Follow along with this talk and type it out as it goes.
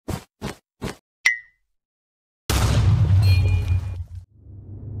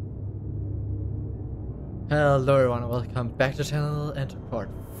Hello everyone, welcome back to the channel and to part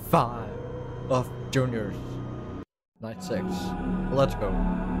 5 of Juniors Night 6. Let's go.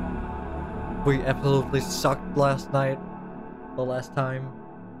 We absolutely sucked last night, or last time.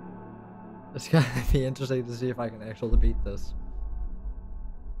 It's gonna be interesting to see if I can actually beat this.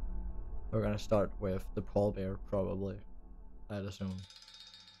 We're gonna start with the Paul Bear, probably. I'd assume.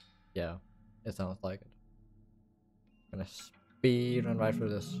 Yeah, it sounds like it. Gonna speed run right through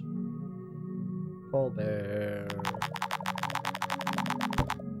this. Paul Bear.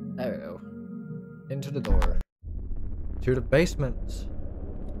 There we go. Into the door. To the basement.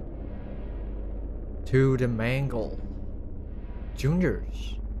 To the Mangle.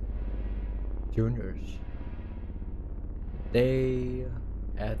 Juniors. Day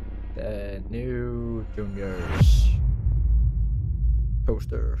at the new Juniors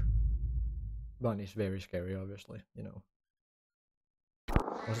poster. Bunny's very scary, obviously, you know.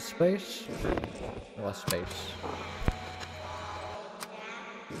 Was it space? It was space.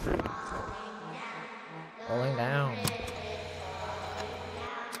 Falling down.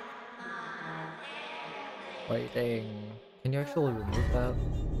 Waiting. Can you actually remove that?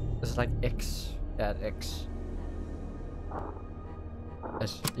 This is like X. Add X.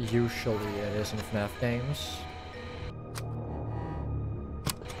 As usually it is in FNAF games.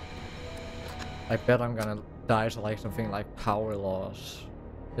 I bet I'm gonna die to like something like power loss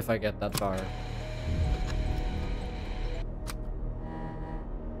if I get that far.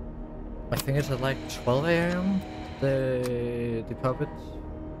 I think it's at like 12 AM the puppet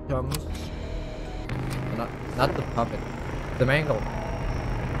comes. Not the puppet. The Mangle.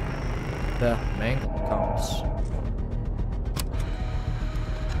 The Mangle comes.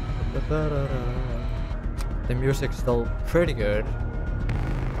 The music's still pretty good.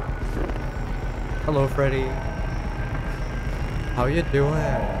 Hello, Freddy. How you doing?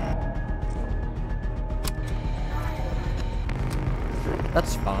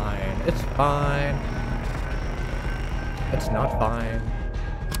 That's fine. It's fine. It's not fine.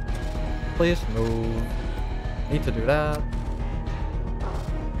 Please move. Need to do that.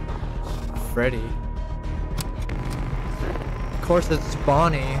 Freddy. Of course it's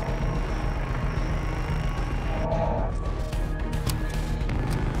Bonnie.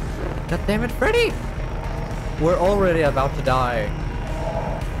 God damn it, Freddy! We're already about to die.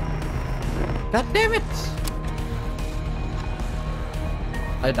 God damn it!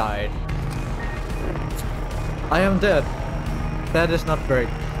 I died. I am dead. That is not great.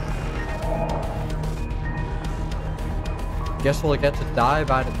 Guess we'll get to die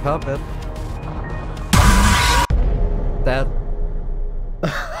by the puppet. That...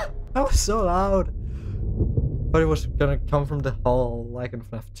 that was so loud. But it was gonna come from the hall like in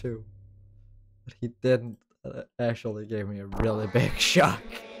FNAF 2. But he didn't. Actually gave me a really big shock.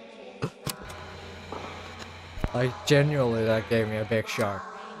 Like, genuinely, that gave me a big shock.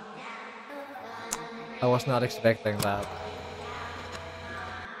 I was not expecting that.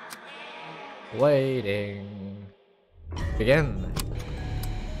 Waiting. Begin.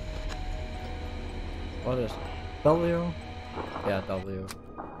 What is it? W? Yeah, W.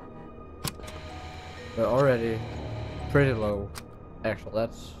 We're already pretty low. Actually,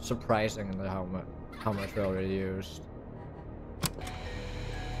 that's surprisingly how much we already used.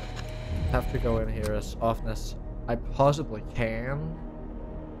 Have to go in here as often as I possibly can.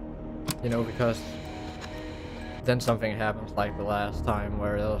 You know, because then something happens like the last time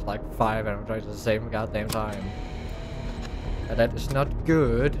where there was like 5 animatronics at the same goddamn time. And that is not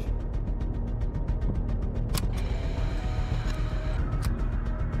good.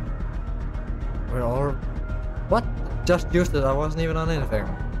 We're all... What? Just used it, I wasn't even on anything.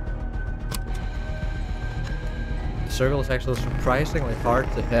 The circle is actually surprisingly hard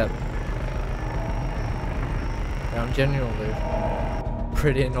to hit. Yeah, I'm genuinely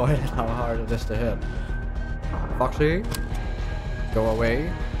pretty annoyed at how hard it is to hit. Foxy, go away.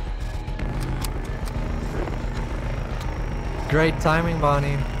 Great timing,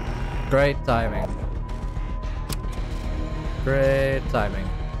 Bonnie. Great timing. Great timing.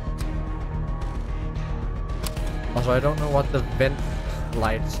 Also, I don't know what the vent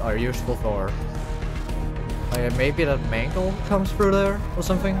lights are useful for. Maybe that Mangle comes through there or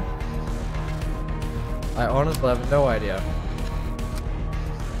something? I honestly have no idea.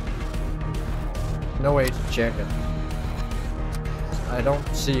 No way to check it. I don't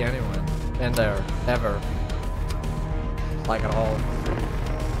see anyone in there, ever. Like at all.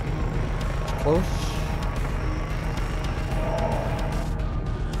 It's close.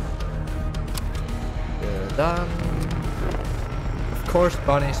 We're done. Of course,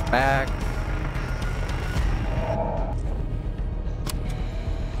 Bunny's back.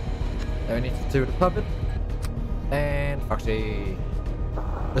 Now we need to do the puppet. And Foxy.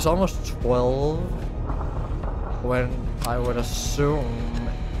 It's almost 12 when I would assume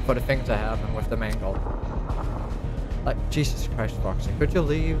for the thing to happen with the mangle. Like, Jesus Christ, Foxy, could you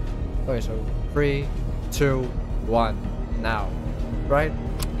leave? Okay, so 3, 2, 1, now. Right?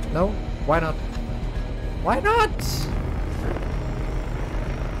 No? Why not? Why not?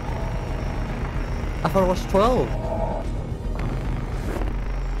 I thought it was 12.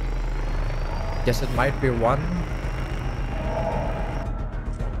 Guess it might be 1.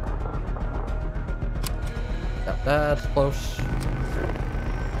 Yeah, that's close.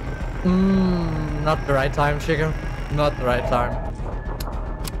 Not the right time, chicken. Not the right time.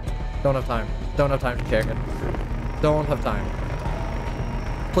 Don't have time. Don't have time to check it. Don't have time.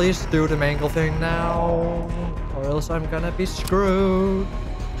 Please do the mangle thing now, or else I'm gonna be screwed.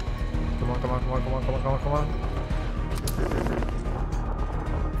 Come on, come on, come on, come on, come on, come on, come on.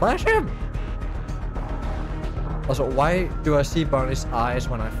 Flash him! Also, why do I see Barney's eyes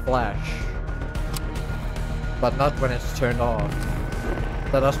when I flash, but not when it's turned off?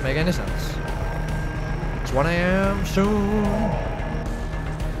 That doesn't make any sense. It's 1 AM soon.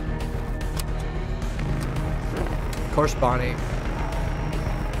 Of course, Barney.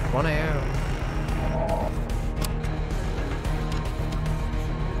 1 AM.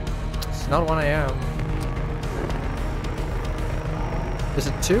 It's not 1 AM. Is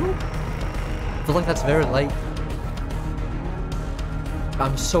it 2? I feel like that's very late.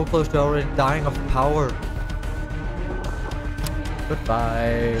 I'm so close to already dying of power.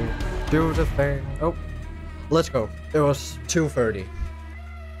 Goodbye. Do the thing. Oh, let's go. It was 2:30.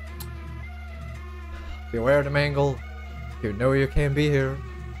 Beware of the mangle. You know you can't be here.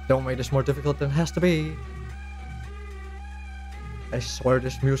 Don't make this more difficult than it has to be. I swear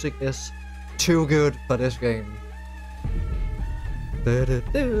this music is too good for this game.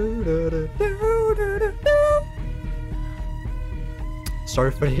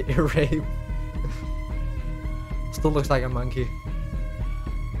 Sorry for the ear rape. Still looks like a monkey.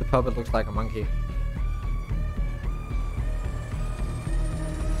 The puppet looks like a monkey.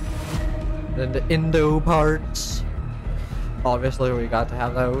 Then the Indo parts. Obviously we got to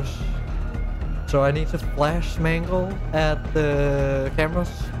have those. So I need to flash mangle at the cameras,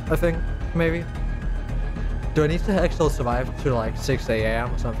 I think, maybe. Do I need to actually survive to like 6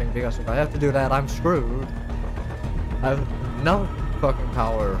 AM or something? Because if I have to do that, I'm screwed. I have no fucking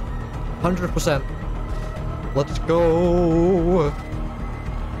power. 100%. Let's go.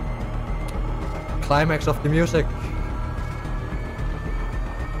 Climax of the music.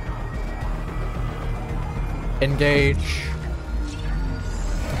 Engage.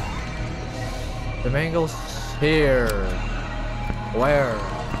 The mangle's here. Where?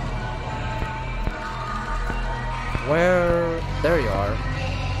 Where? There you are.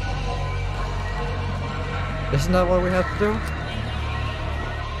 Isn't that what we have to do?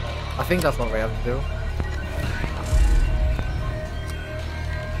 I think that's what we have to do.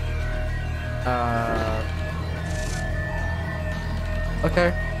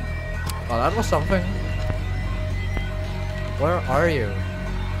 Okay. Well, that was something. Where are you?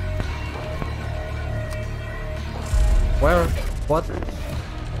 Where? What?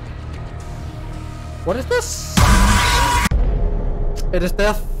 What is this? It is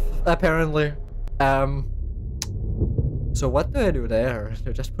death, apparently. So what do I do there?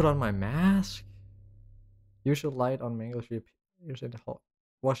 Do I just put on my mask? Usual light on Mangle.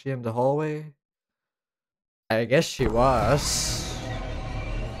 Was she in the hallway? I guess she was.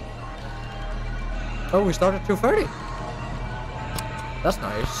 Oh, we started at 2:30. That's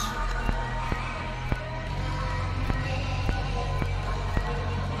nice.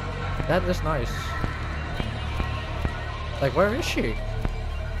 That is nice. Like, where is she?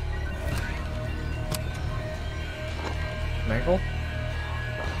 Mangle?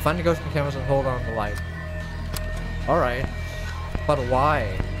 Find the ghost in cameras and hold on the light. Alright. But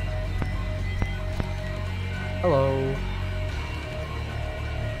why? Hello.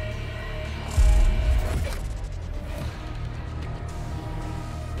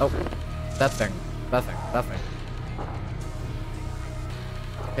 Oh, that thing. That thing. That thing.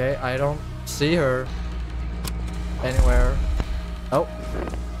 Okay, I don't see her anywhere. Oh.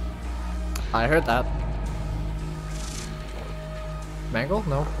 I heard that. Mangle?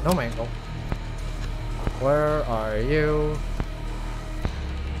 No, no mangle. Where are you?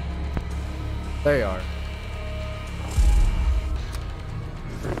 There you are.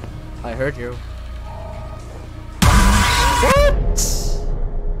 I heard you. What?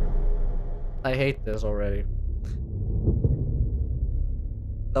 I hate this already.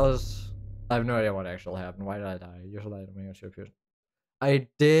 That was... I have no idea what actually happened. Why did I die? Usually I don't make a. I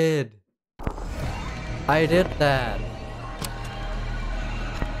did! I did that.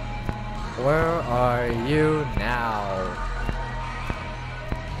 Where are you now?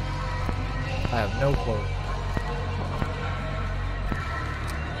 I have no clue.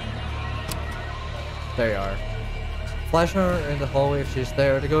 There you are. Flash her in the hallway if she's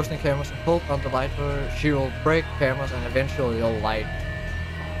there. The ghosting cameras and hold on the light her. She will break cameras and eventually you'll light.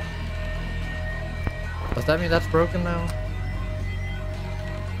 Does that mean that's broken now?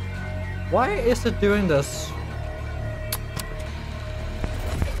 Why is it doing this?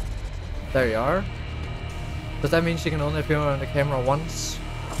 There you are. Does that mean she can only appear on the camera once?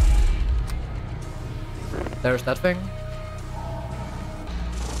 There's that thing.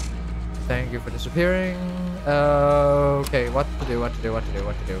 Thank you for disappearing. Okay, what to do.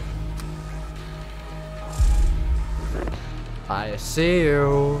 I see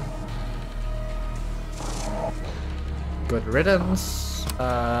you. Good riddance.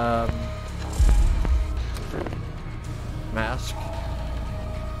 Mask.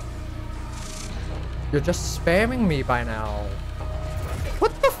 You're just spamming me by now.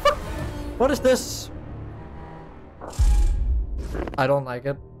 What the fuck? What is this? I don't like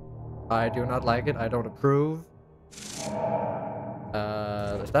it. I do not like it. I don't approve. Is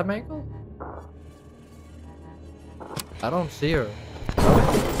that Mangle? I don't see her.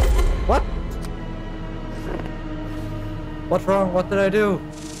 What? What's wrong? What did I do?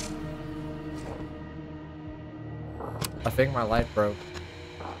 I think my light broke.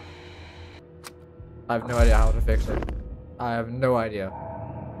 I have no idea how to fix it. I have no idea.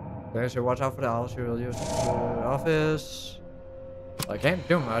 Okay, so watch out for the owls. You will use it to the office. I can't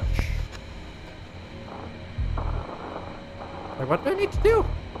do much. Like, what do I need to do?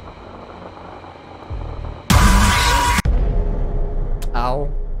 Ow.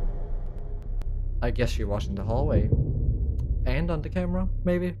 I guess she was in the hallway. And on the camera,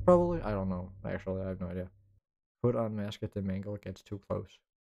 maybe? Probably? I don't know. Actually, I have no idea. Put on mask if the Mangle gets too close.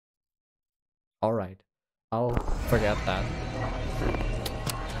 Alright. I'll forget that.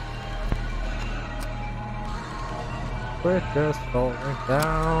 We're just falling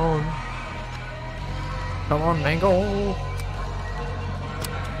down. Come on, Mangle.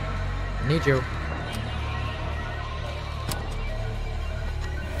 I need you.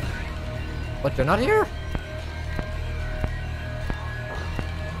 But you're not here?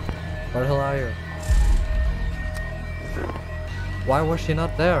 Where the hell are you? Why was she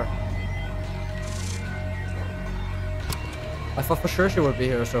not there? I thought for sure she would be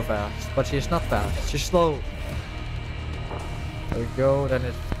here so fast, but she's not fast. She's slow. There we go, then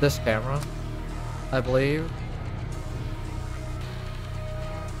it's this camera, I believe.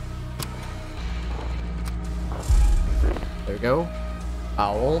 There we go.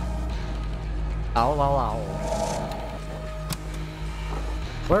 Owl. Owl, owl, owl.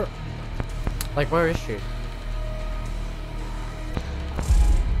 Where? Like, where is she?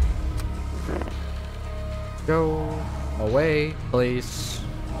 Go away, please.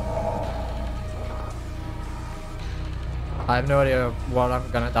 I have no idea what I'm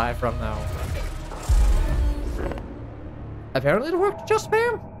gonna die from now. Apparently it worked, just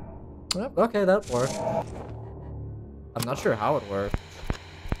spam! Yep, okay, that worked. I'm not sure how it worked.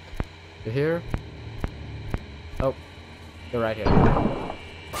 You here? Oh, you're right here.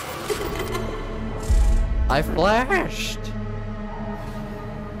 I flashed!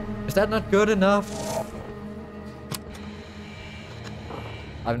 Is that not good enough?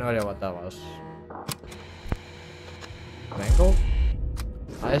 I have no idea what that was. Mangle?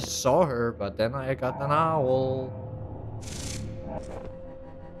 I saw her, but then I got an owl.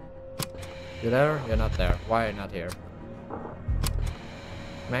 You there? You're not there. Why are you not here?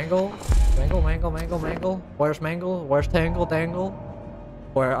 Mangle? Mangle, Mangle, Mangle, Mangle? Where's Mangle? Where's Tangle, Dangle?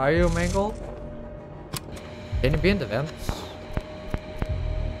 Where are you, Mangle? Can you be in the vents?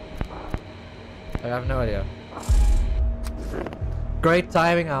 I have no idea. Great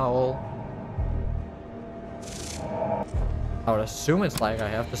timing, owl. I would assume it's like I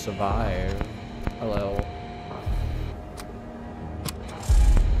have to survive a little.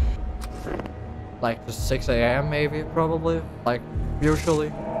 Like to 6 AM maybe, probably. Like,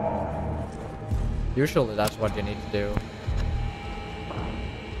 usually. Usually that's what you need to do.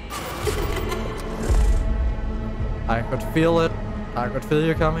 I could feel it. I could feel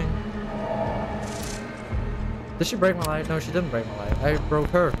you coming. Did she break my light? No, she didn't break my light. I broke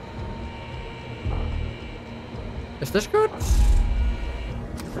her. Is this good?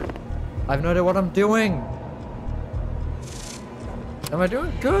 I have no idea what I'm doing. Am I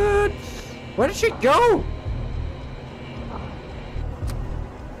doing good? Where did she go?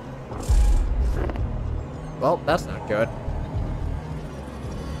 Well, that's not good.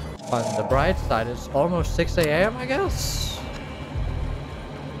 On the bright side, it's almost 6 a.m., I guess?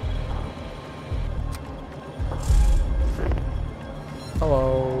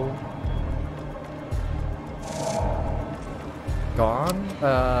 Hello. Gone?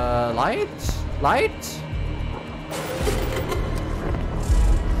 Light? Light?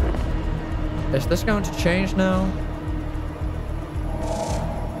 Is this going to change now?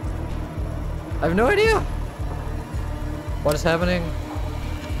 I have no idea. What is happening?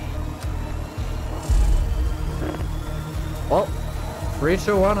 Well, 3,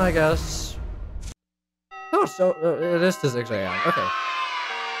 2, 1, I guess. Oh, so it is to 6 a.m. Okay.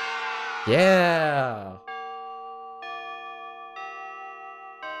 Yeah.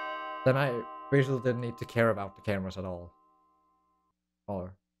 Then I basically didn't need to care about the cameras at all.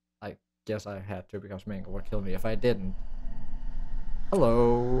 Or I guess I had to because Mangle would kill me if I didn't.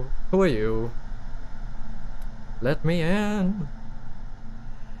 Hello. Who are you? Let me in.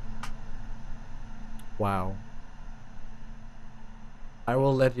 Wow. I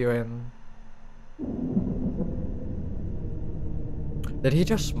will let you in. Did he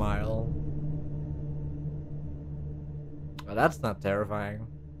just smile? Well, that's not terrifying.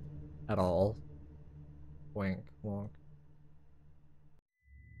 At all. Wink, wonk.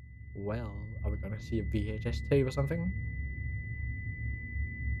 Well, are we gonna see a VHS tape or something?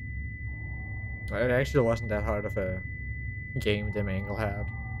 Well, it actually wasn't that hard of a game the Mangle had.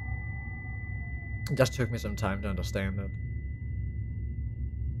 It just took me some time to understand it.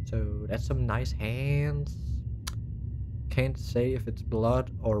 So, that's some nice hands. Can't say if it's blood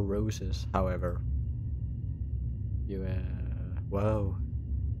or roses, however. You, whoa.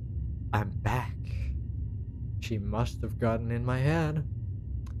 I'm back. She must have gotten in my head.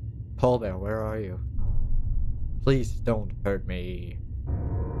 Paul Bear, where are you? Please don't hurt me.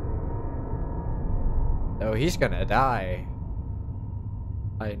 Oh, he's gonna die.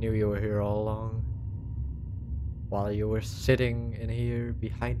 I knew you were here all along. While you were sitting in here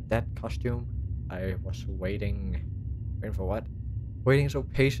behind that costume, I was waiting. Waiting for what? Waiting so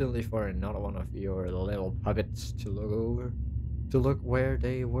patiently for another one of your little puppets to look over. To look where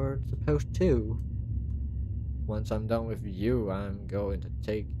they were supposed to. Once I'm done with you, I'm going to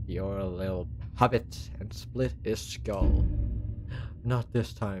take your little puppet and split his skull. Not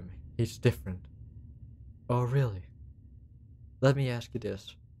this time. He's different. Oh, really? Let me ask you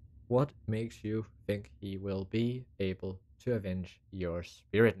this. What makes you think he will be able to avenge your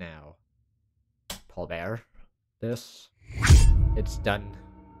spirit now? Paul Bear. It's done.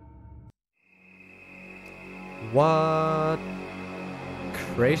 What?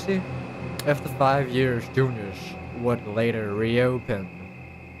 Crazy? After 5 years, Juniors would later reopen.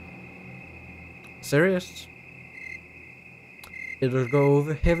 Serious? It will go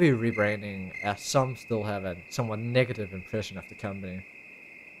over heavy rebranding, as some still have a somewhat negative impression of the company.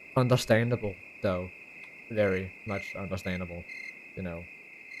 Understandable, though. Very much understandable. You know.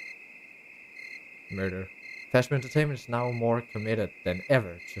 Murder. Fashman Entertainment is now more committed than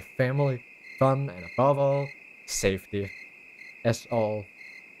ever to family, fun, and above all, safety. As all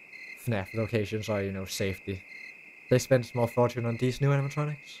FNAF locations are, you know, safety. They spent a small fortune on these new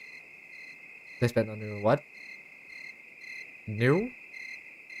animatronics. They spent on new what? New?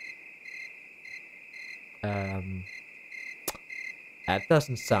 That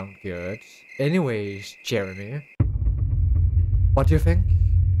doesn't sound good. Anyways, Jeremy. What do you think?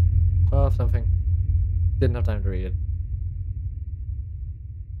 Of something. Didn't have time to read it.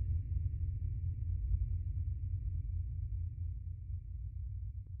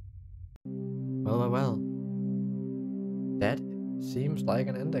 Well, well. That seems like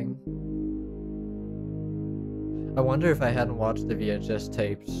an ending. I wonder if I hadn't watched the VHS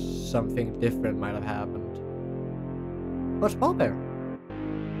tapes, something different might have happened. What's Paul Bear?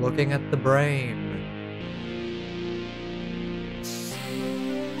 Looking at the brain.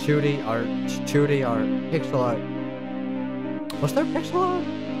 2D art, pixel art. Was there pixel art?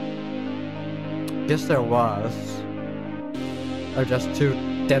 Guess there was. Or just too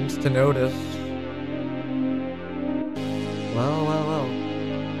dense to notice. Well.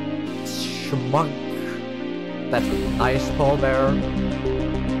 Schmunk. That's a nice Paul Bear.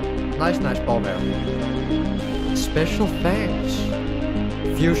 Nice Paul Bear. Special thanks.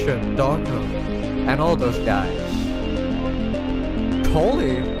 Fusion, Doggo, and all those guys.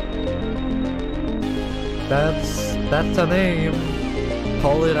 Polly. That's a name.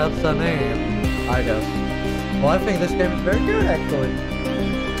 Polly, that's a name. I guess. Well, I think this game is very good, actually.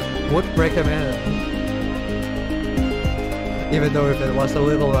 Would recommend. Even though if it was a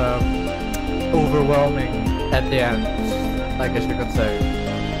little overwhelming at the end, I guess you could say.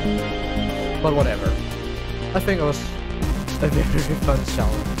 But whatever. I think it was a very fun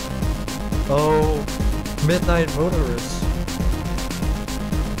challenge. Oh, Midnight Motorist.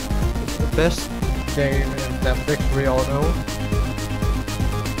 The best game in Netflix we all know.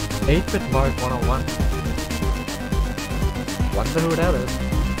 8-bit Mark 101. Wonder who that is.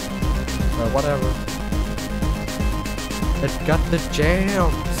 Or whatever. It got the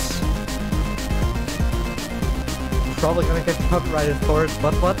jams. Probably gonna get copyrighted for it,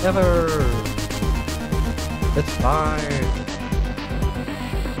 but whatever. It's fine.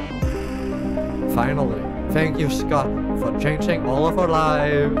 Finally, thank you, Scott, for changing all of our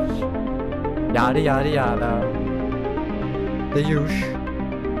lives. Yada yada yada. The Yush.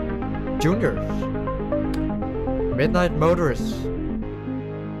 Juniors. Midnight Motorists.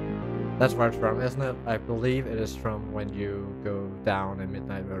 That's where it's from, isn't it? I believe it is from when you go down in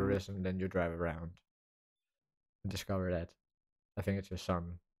Midnight Motorists and then you drive around. And discover that. I think it's your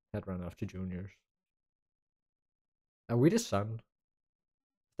son that ran off to Juniors. Are we the son?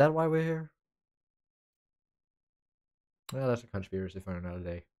 Is that why we're here? Well, that's a conspiracy for another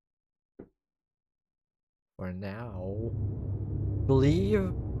day. For now,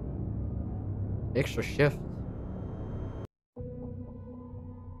 believe extra shift.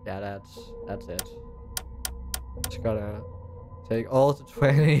 Yeah, that's it. Just gotta take all to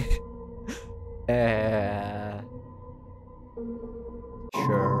 20.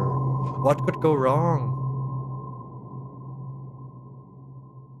 Sure. What could go wrong?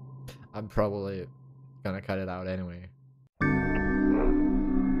 I'm probably gonna cut it out anyway.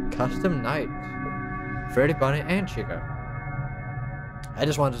 Custom night. Freddy, Bunny, and Chica. I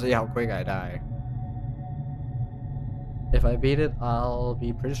just want to see how quick I die. If I beat it, I'll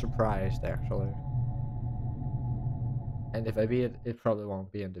be pretty surprised, actually. And if I beat it, it probably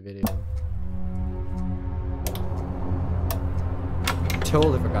won't be in the video.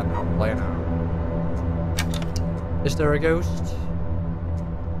 Totally forgotten how to play now. Is there a ghost?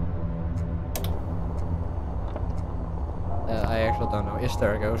 I actually don't know. Is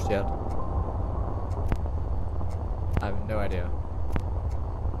there a ghost yet? I have no idea.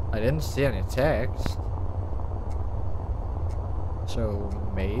 I didn't see any text. So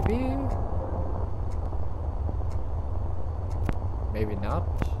maybe? Maybe not?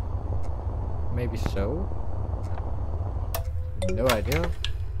 Maybe so? No idea.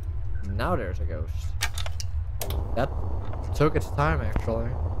 Now there's a ghost. That took its time,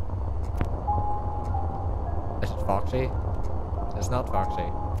 actually. Is it Foxy? It's not Foxy.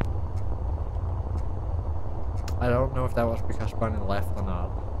 I don't know if that was because Bunny left or not.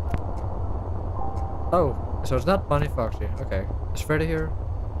 Oh, so it's not Bunny Foxy. Okay. Is Freddy here?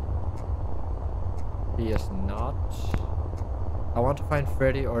 He is not. I want to find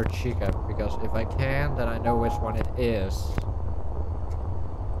Freddy or Chica, because if I can, then I know which one it is.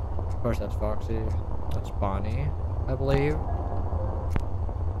 Of course, that's Foxy. That's Bonnie, I believe.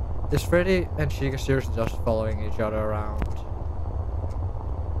 Is Freddy and Chica seriously just following each other around?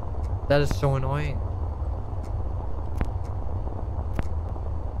 That is so annoying.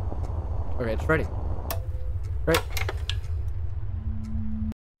 Okay, it's Freddy. Great.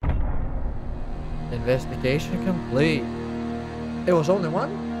 Investigation complete. It was only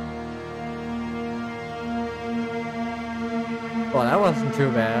one? Well, that wasn't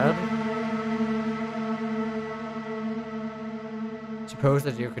too bad. Suppose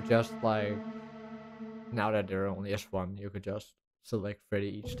that you could just, like, now that there only is one, you could just select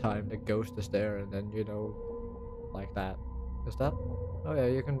Freddy each time the ghost is there, and then, you know, like that. Is that? Oh yeah,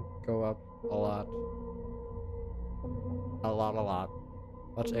 you can go up a lot. A lot.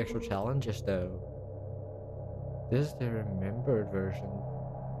 What's extra challenges though? This is the remembered version.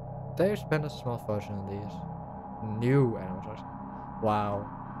 They spent a small fortune on these. New animatronics. Wow.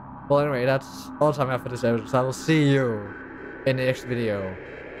 Well, anyway, that's all the time I have for this episode, so I will see you in the next video.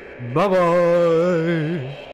 Bye bye!